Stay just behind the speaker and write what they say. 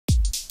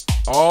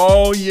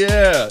Oh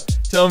yeah,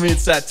 tell me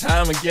it's that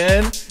time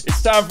again.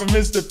 It's time for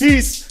Mr.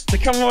 Peaze to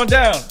come on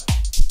down.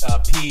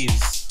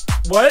 Peaze.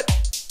 What?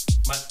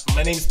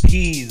 My name's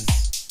Peaze.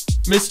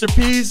 Mr.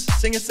 Peaze,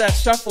 sing us that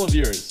shuffle of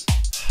yours.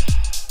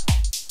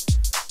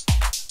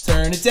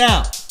 Turn it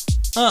down.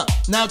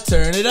 Now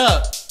turn it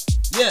up.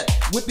 Yeah,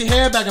 whip your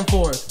hair back and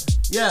forth.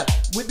 Yeah,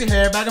 whip your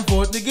hair back and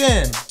forth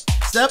again.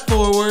 Step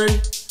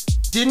forward.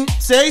 Didn't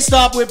say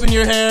stop whipping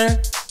your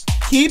hair.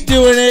 Keep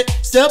doing it.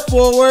 Step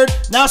forward.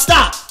 Now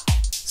stop.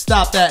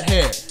 Stop that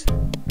hair.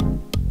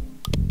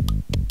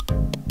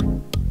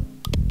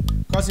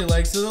 Cross your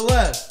legs to the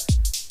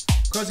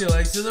left. Cross your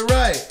legs to the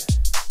right.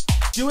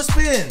 Do a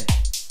spin.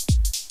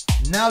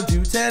 Now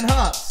do 10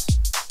 hops.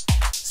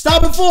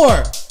 Stop at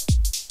 4.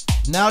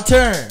 Now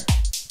turn.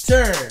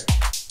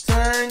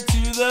 Turn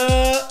to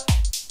the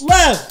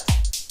left.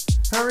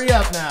 Hurry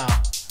up now.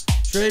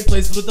 Trade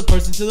places with the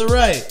person to the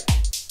right.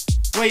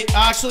 Wait,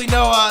 actually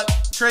no,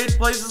 trade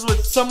places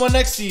with someone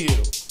next to you.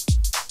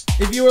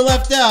 If you were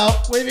left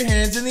out, wave your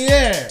hands in the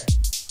air.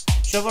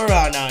 Shuffle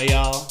around now,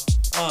 y'all.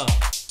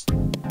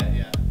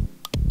 Yeah.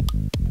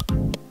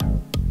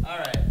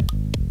 Alright.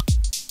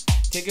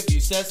 Take a few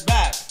steps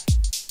back.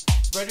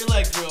 Spread your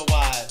legs real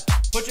wide.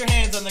 Put your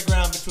hands on the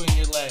ground between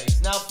your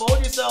legs. Now fold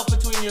yourself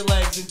between your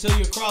legs until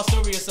you cross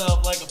over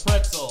yourself like a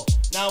pretzel.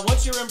 Now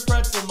once you're in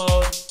pretzel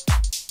mode,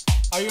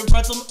 are you in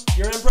pretzel?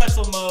 You're in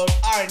pretzel mode.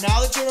 Alright, now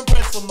that you're in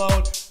pretzel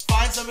mode,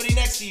 find somebody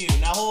next to you.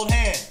 Now hold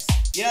hands.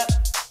 Yep.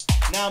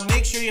 Now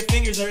make sure your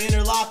fingers are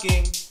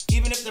interlocking.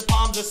 Even if their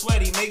palms are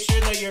sweaty, make sure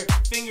that your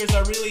fingers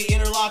are really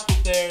interlocked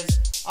with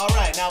theirs.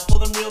 Alright, now pull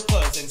them real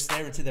close and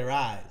stare into their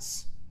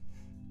eyes.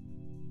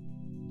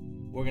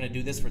 We're gonna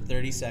do this for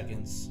 30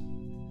 seconds.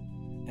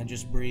 And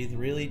just breathe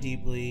really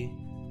deeply,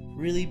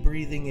 really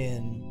breathing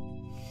in.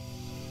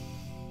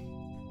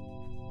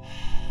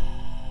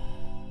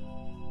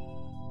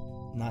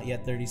 Not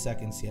yet 30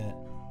 seconds yet.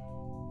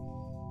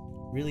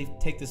 Really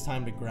take this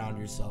time to ground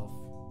yourself.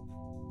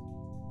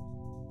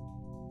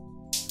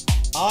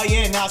 Oh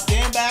yeah, now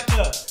stand back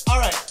up.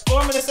 Alright,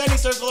 form an ascending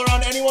circle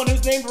around anyone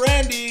who's named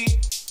Randy.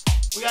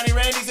 We got any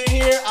Randys in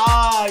here?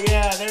 Ah,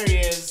 yeah, there he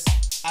is.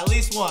 At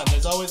least one,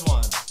 there's always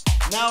one.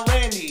 Now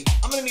Randy,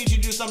 I'm gonna need you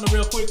to do something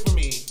real quick for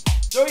me.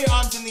 Throw your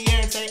arms in the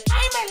air and say,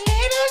 I'm a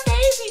little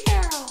daisy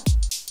girl.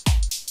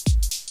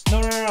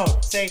 No.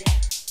 Say,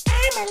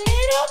 I'm a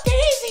little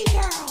daisy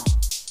girl.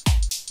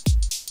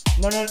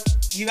 No.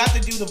 You have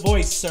to do the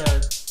voice, sir.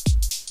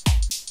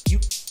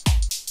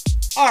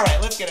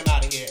 Alright, let's get him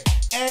out of here.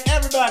 And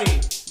everybody,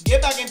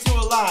 get back into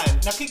a line.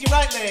 Now kick your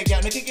right leg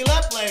out. Now kick your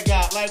left leg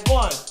out. Like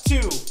 1,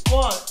 2,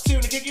 1, 2.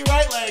 Now kick your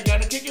right leg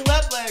out. Now kick your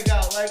left leg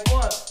out. Like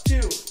 1, 2,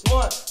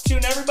 1, 2.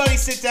 And everybody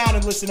sit down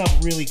and listen up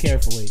really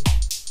carefully.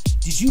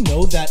 Did you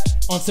know that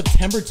on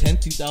September 10,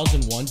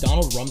 2001,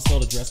 Donald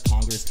Rumsfeld addressed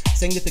Congress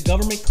saying that the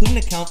government couldn't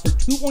account for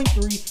 $2.3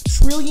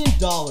 trillion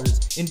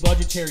in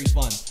budgetary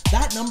funds?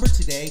 That number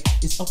today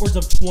is upwards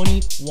of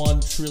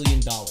 $21 trillion,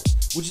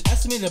 which is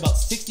estimated at about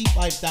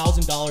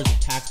 $65,000 of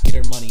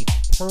taxpayer money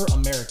per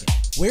American.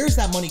 Where is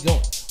that money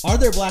going? Are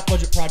there black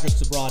budget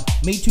projects abroad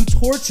made to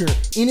torture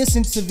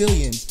innocent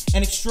civilians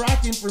and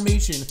extract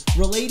information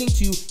relating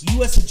to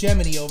U.S.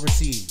 hegemony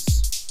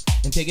overseas?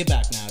 And take it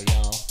back now,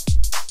 y'all.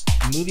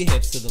 Move your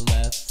hips to the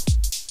left.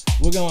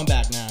 We're going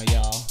back now,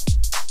 y'all.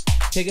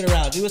 Take it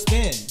around. Do a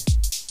spin.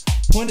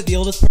 Point at the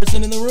oldest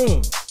person in the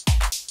room.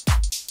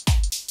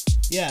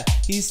 Yeah,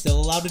 he's still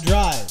allowed to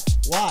drive.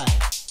 Why?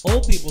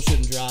 Old people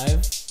shouldn't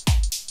drive.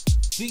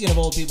 Speaking of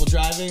old people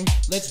driving,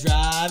 let's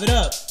drive it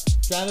up.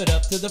 Drive it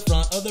up to the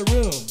front of the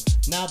room.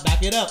 Now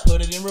back it up.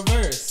 Put it in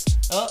reverse.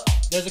 Oh,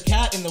 there's a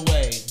cat in the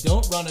way.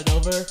 Don't run it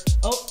over.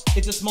 Oh,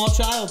 it's a small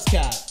child's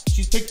cat.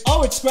 She's picked,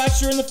 oh, it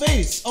scratched her in the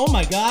face. Oh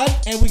my God.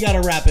 And we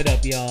gotta wrap it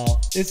up, y'all.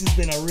 This has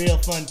been a real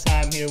fun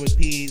time here with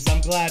Peaze. I'm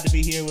glad to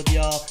be here with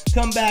y'all.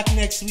 Come back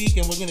next week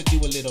and we're gonna do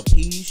a little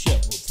Peaze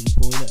Shuffle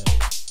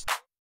 2.0.